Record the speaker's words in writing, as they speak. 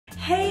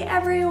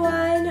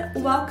everyone,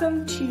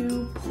 welcome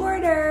to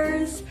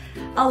Porter's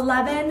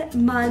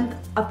 11-month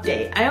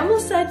update. I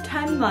almost said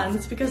 10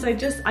 months because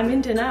I'm in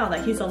denial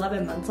that he's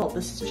 11 months old.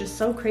 This is just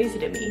so crazy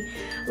to me.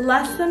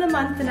 Less than a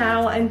month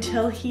now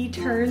until he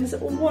turns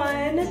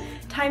 1.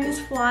 Time is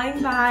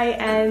flying by,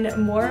 and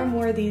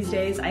more these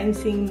days I'm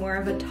seeing more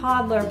of a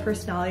toddler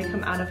personality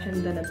come out of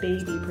him than a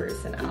baby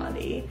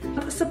personality.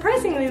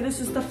 Surprisingly, this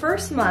is the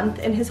first month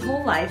in his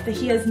whole life that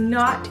he has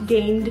not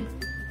gained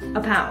a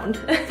pound.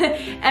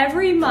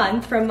 Every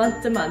month, from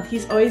month to month,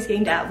 he's always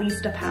gained at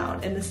least a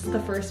pound, and this is the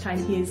first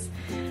time he's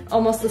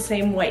almost the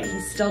same weight.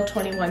 He's still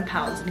 21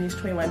 pounds, and he was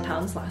 21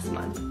 pounds last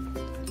month.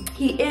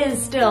 He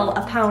is still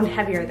a pound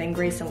heavier than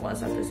Grayson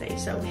was at this age,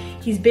 so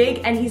he's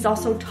big and he's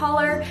also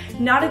taller.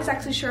 Not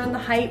exactly sure on the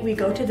height. We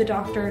go to the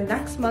doctor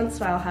next month,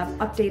 so I'll have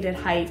updated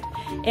height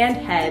and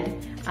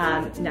head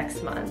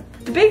next month.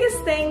 The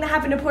biggest thing that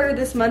happened to Porter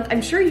this month,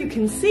 I'm sure you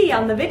can see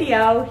on the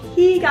video,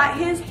 he got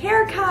his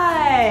hair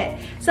cut.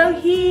 So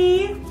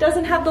he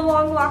doesn't have the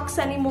long locks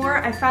anymore.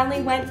 I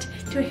finally went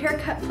to a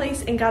haircut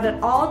place and got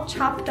it all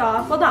chopped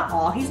off. Well, not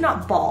all, he's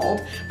not bald,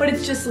 but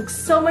it just looks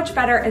so much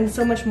better and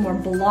so much more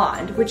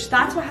blonde, which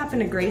that's what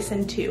happened to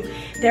Grayson too.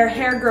 Their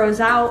hair grows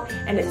out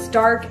and it's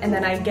dark, and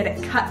then I get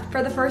it cut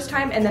for the first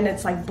time, and then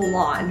it's like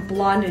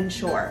blonde and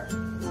short.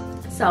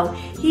 So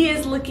he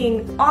is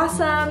looking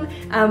awesome.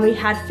 We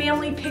had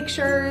family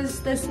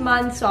pictures this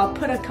month, so I'll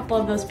put a couple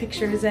of those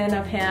pictures in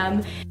of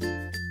him.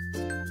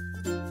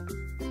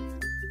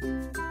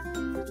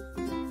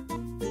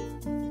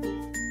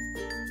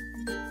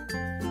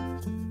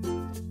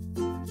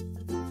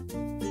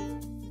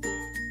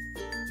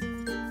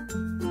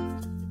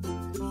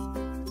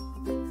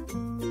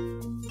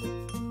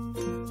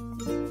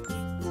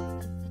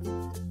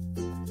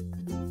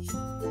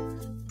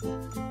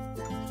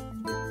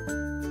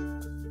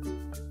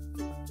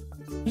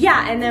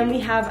 Yeah, and then we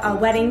have a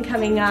wedding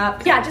coming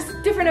up. Yeah, just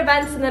different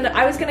events, and then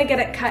I was gonna get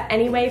it cut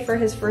anyway for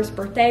his first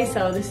birthday,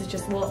 so this is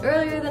just a little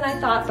earlier than I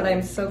thought, but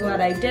I'm so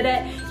glad I did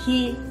it.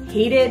 He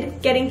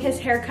hated getting his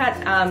hair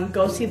cut.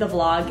 Go see the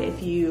vlog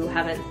if you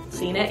haven't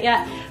seen it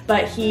yet,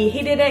 but he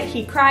hated it.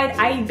 He cried.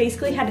 I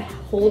basically had to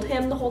hold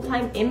him the whole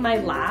time in my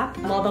lap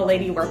while the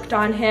lady worked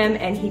on him,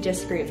 and he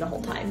just screamed the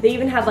whole time. They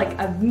even had like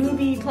a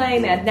movie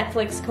playing. They had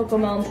Netflix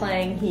Cocomelon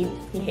playing. He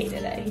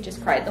hated it. He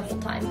just cried the whole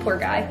time. Poor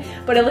guy.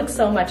 But it looks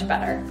so much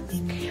better.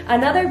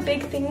 Another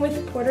big thing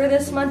with Porter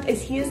this month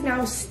is he is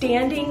now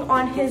standing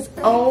on his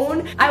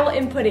own. I will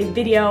input a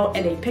video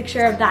and a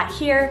picture of that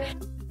here.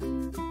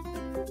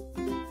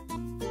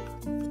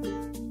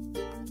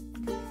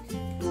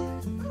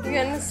 You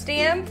gonna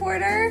stand,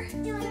 Porter?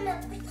 You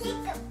wanna take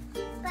a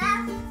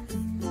bath?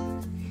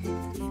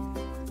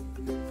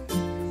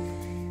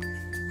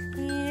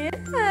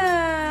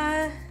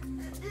 Yeah.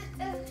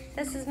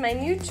 This is my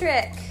new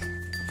trick.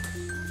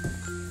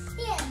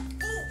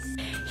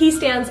 He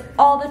stands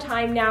all the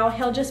time now.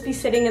 He'll just be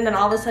sitting and then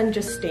all of a sudden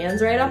just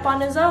stands right up on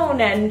his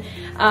own, and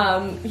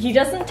he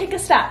doesn't take a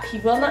step. He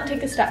will not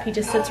take a step. He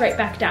just sits right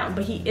back down,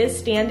 but he is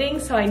standing,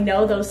 so I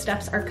know those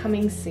steps are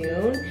coming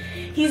soon.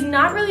 He's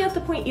not really at the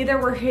point either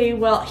where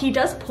he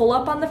does pull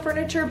up on the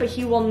furniture, but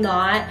he will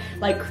not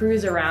like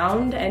cruise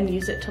around and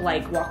use it to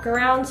like walk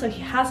around, so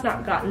he has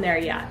not gotten there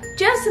yet.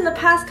 Just in the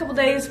past couple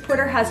days,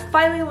 Porter has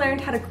finally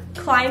learned how to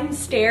climb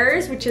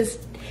stairs, which is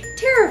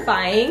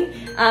terrifying.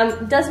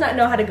 Does not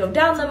know how to go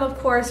down them, of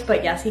course,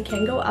 but yes, he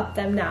can go up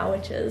them now,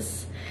 which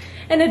is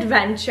an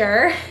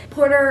adventure.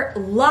 Porter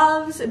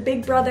loves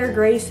big brother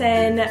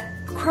Grayson,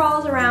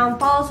 crawls around,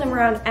 follows him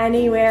around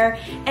anywhere.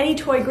 Any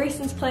toy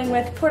Grayson's playing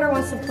with, Porter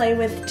wants to play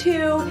with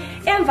too,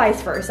 and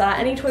vice versa.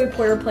 Any toy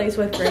Porter plays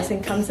with,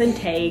 Grayson comes and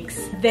takes.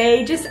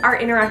 They just are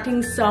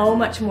interacting so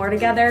much more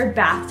together.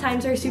 Bath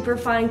times are super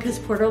fun because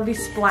Porter will be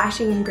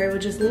splashing and Gray will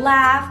just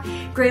laugh.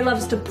 Gray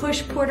loves to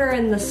push Porter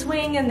in the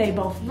swing and they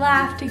both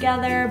laugh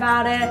together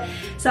about it.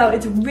 So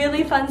it's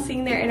really fun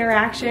seeing their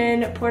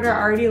interaction. Porter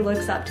already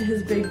looks up to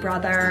his big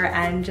brother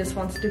and just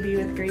wants to be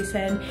with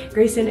Grayson.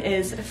 Grayson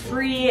is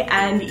free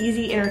and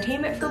easy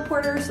entertainment for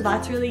Porter, so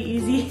that's really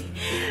easy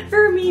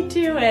for me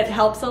too. It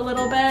helps a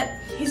little bit.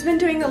 He's been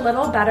doing a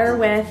little better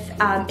with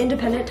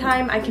independent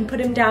time. I can put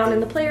him down in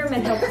the playroom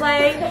and he'll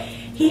play.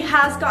 He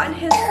has gotten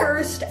his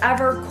first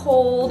ever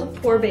cold,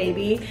 poor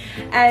baby,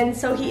 and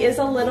so he is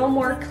a little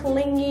more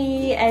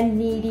clingy and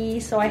needy,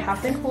 so I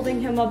have been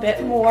holding him a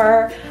bit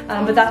more,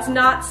 but that's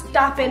not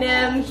stopping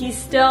him. He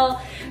still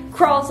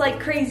crawls like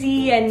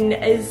crazy and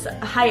is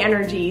high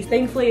energy.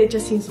 Thankfully, it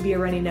just seems to be a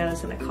runny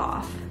nose and a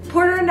cough.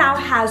 Porter now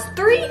has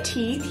 3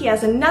 teeth. He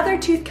has another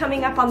tooth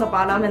coming up on the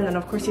bottom, and then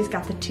of course he's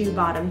got the 2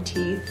 bottom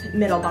teeth,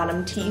 middle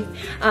bottom teeth.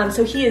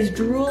 So he is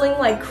drooling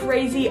like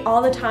crazy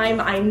all the time.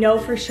 I know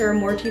for sure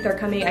more teeth are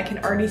coming. I can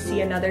already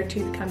see another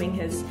tooth coming,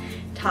 his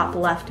top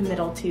left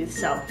middle tooth.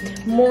 So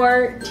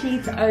more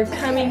teeth are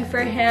coming for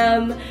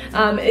him.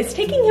 It's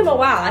taking him a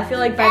while. I feel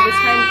like by this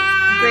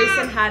time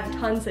Grayson had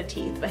tons of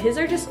teeth, but his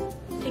are just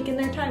taking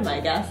their time,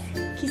 I guess.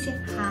 Can you say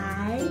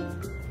hi?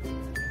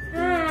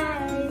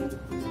 Hi.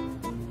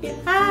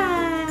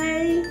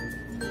 Hi.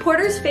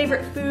 Porter's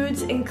favorite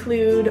foods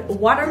include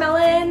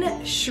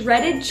watermelon,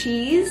 shredded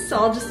cheese, so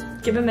I'll just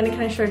give him any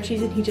kind of shredded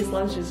cheese and he just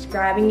loves just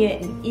grabbing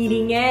it and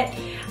eating it.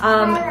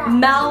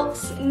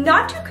 Melts,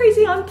 not too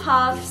crazy on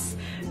puffs.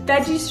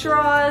 Veggie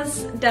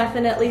straws,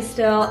 definitely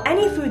still.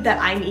 Any food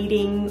that I'm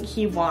eating,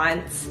 he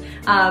wants.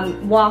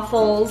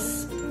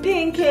 Waffles,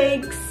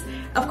 pancakes,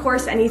 of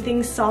course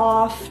anything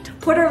soft.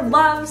 Porter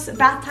loves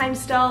bath time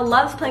still,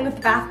 loves playing with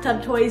the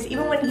bathtub toys.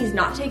 Even when he's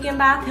not taking a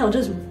bath, he'll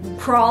just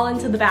crawl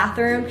into the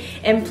bathroom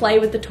and play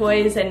with the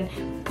toys and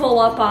pull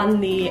up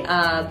on the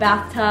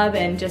bathtub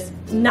and just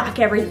knock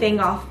everything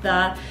off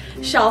the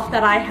shelf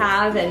that I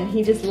have, and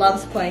he just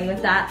loves playing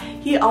with that.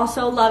 He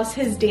also loves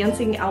his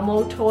dancing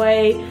Elmo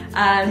toy.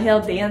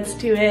 He'll dance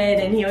to it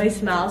and he always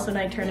smiles when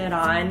I turn it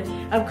on.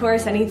 Of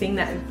course, anything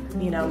that,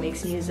 you know,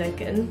 makes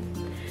music and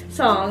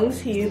songs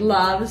he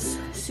loves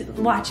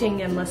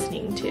watching and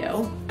listening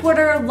to.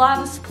 Porter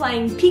loves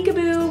playing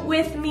peekaboo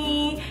with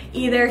me.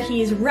 Either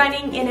he's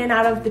running in and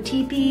out of the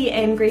teepee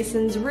in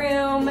Grayson's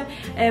room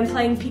and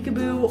playing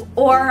peekaboo,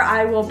 or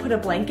I will put a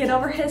blanket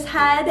over his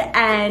head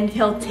and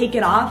he'll take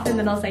it off and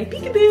then I'll say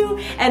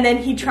peekaboo, and then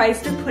he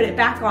tries to put it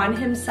back on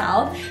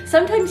himself.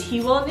 Sometimes he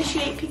will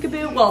initiate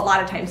peekaboo. Well, a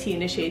lot of times he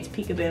initiates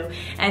peekaboo,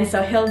 and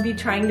so he'll be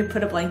trying to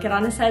put a blanket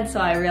on his head, so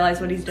I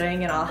realize what he's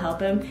doing and I'll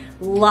help him.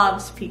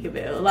 Loves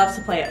peekaboo, loves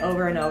to play it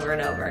over and over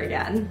and over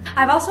again.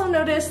 I've also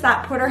noticed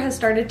that Porter has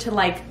started to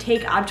like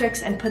take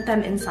objects and put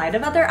them inside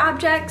of other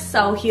objects.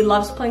 So he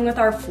loves playing with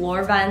our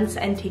floor vents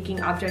and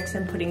taking objects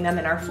and putting them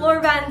in our floor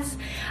vents.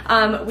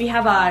 We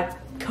have a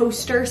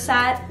coaster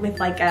set with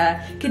like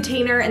a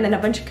container and then a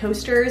bunch of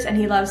coasters, and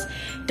he loves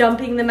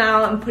dumping them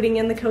out and putting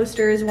in the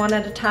coasters one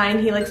at a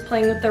time. He likes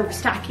playing with the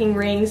stacking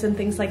rings and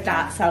things like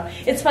that. So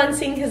it's fun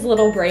seeing his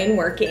little brain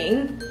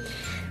working.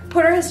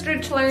 Porter has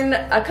started to learn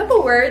a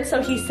couple words,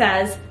 so he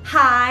says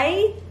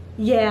hi,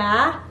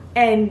 yeah,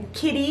 and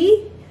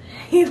kitty.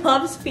 He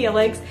loves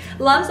Felix,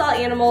 loves all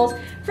animals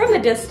from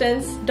a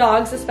distance,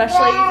 dogs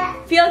especially.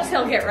 Felix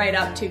he'll get right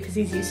up to because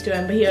he's used to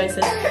him, but he always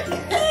says,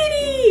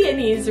 kitty! And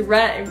he's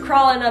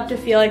crawling up to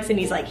Felix and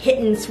he's like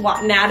hitting,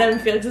 swatting at him.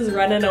 Felix is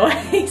running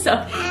away,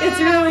 so it's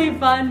really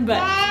fun,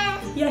 but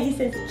yeah, he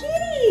says,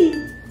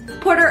 kitty!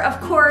 Porter, of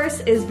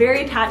course, is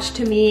very attached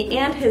to me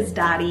and his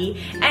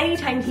daddy.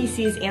 Anytime he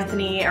sees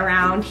Anthony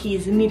around,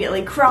 he's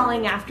immediately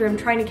crawling after him,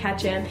 trying to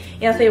catch him.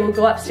 Anthony will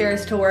go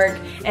upstairs to work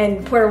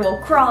and Porter will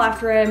crawl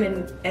after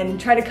him and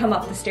try to come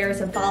up the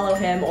stairs and follow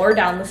him, or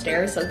down the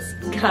stairs, so it's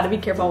gotta be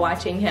careful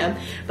watching him.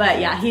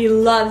 But yeah, he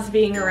loves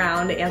being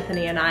around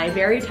Anthony and I,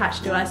 very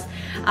attached to us.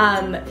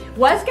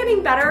 Was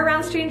getting better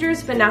around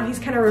strangers, but now he's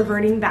kind of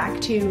reverting back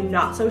to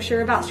not so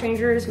sure about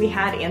strangers. We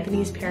had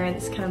Anthony's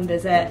parents come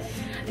visit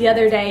the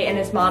other day and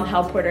his mom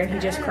held Porter and he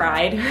just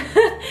cried.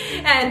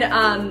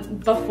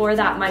 And before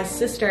that, my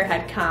sister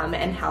had come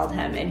and held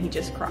him and he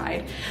just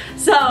cried.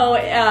 So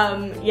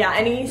yeah,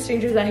 any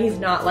strangers that he's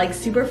not like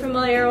super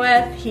familiar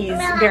with, he's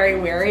very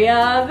wary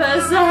of.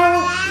 So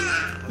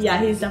yeah,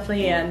 he's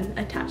definitely an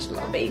attached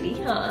little baby,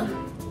 huh?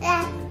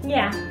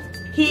 Yeah.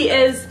 He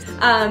is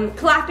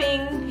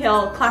clapping,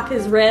 he'll clap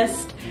his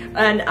wrist,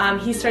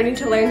 and he's starting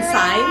to learn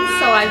signs,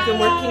 so I've been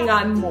working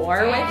on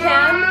more with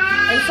him.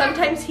 And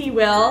sometimes he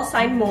will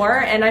sign more,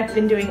 and I've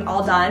been doing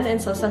all done, and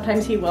so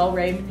sometimes he will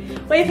wave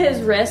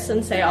his wrists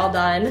and say all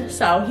done.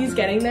 So he's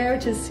getting there,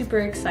 which is super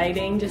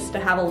exciting, just to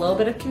have a little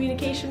bit of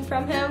communication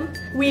from him.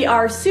 We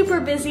are super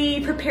busy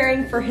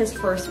preparing for his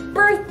first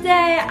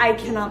birthday. I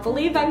cannot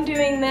believe I'm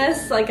doing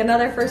this, like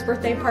another first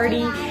birthday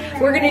party.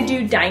 We're gonna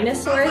do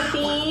dinosaur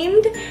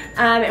themed,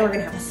 and we're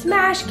gonna have a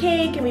smash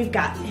cake, and we've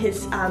got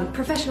his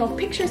professional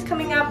pictures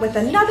coming up with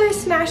another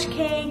smash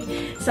cake.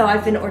 So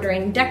I've been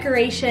ordering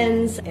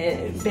decorations,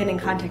 been in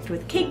contact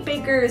with cake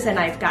bakers, and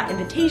I've got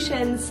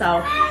invitations. So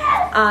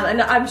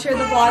and I'm sure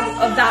the vlog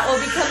of that will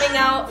be coming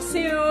out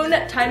soon.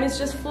 Time is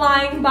just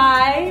flying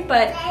by,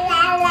 but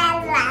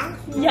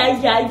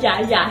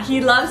yeah.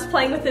 He loves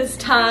playing with his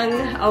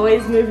tongue,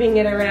 always moving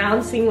it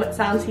around, seeing what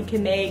sounds he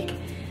can make.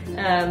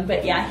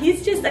 But yeah,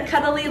 he's just a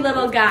cuddly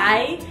little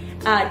guy,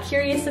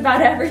 curious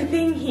about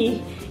everything.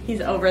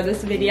 He's over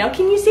this video.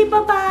 Can you say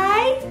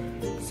bye-bye?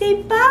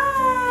 Say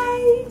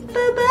bye.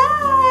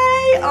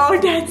 Bye-bye. Oh,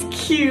 that's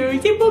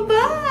cute. Say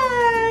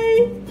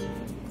bye-bye.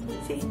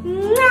 Say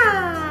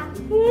mwah,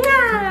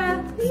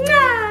 mwah,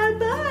 mwah,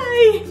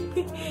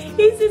 bye.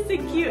 He's just a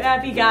cute,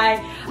 happy guy.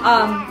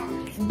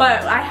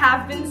 But I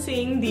have been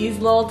seeing these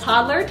little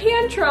toddler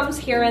tantrums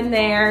here and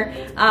there.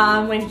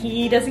 When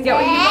he doesn't get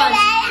what he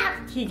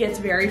wants, he gets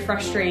very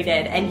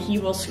frustrated and he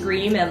will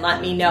scream and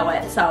let me know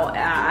it. So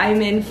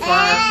I'm in for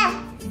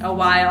a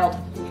wild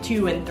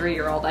 2- and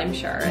 3-year-old, I'm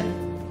sure, and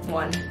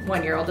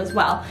one-year-old as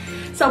well.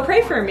 So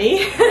pray for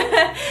me.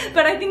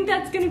 But I think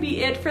that's gonna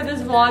be it for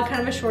this vlog,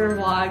 kind of a shorter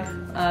vlog.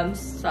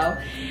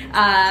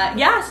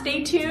 Yeah,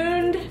 stay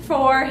tuned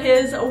for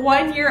his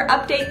 1-year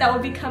update that will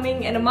be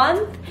coming in a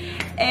month.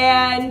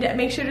 And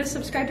make sure to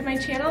subscribe to my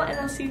channel, and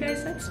I'll see you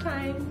guys next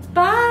time.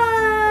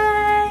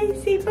 Bye!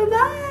 Say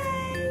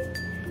bye-bye!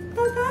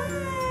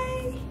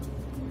 Bye-bye!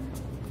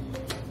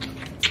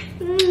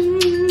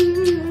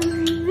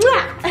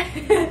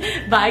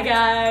 Bye,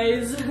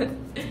 guys.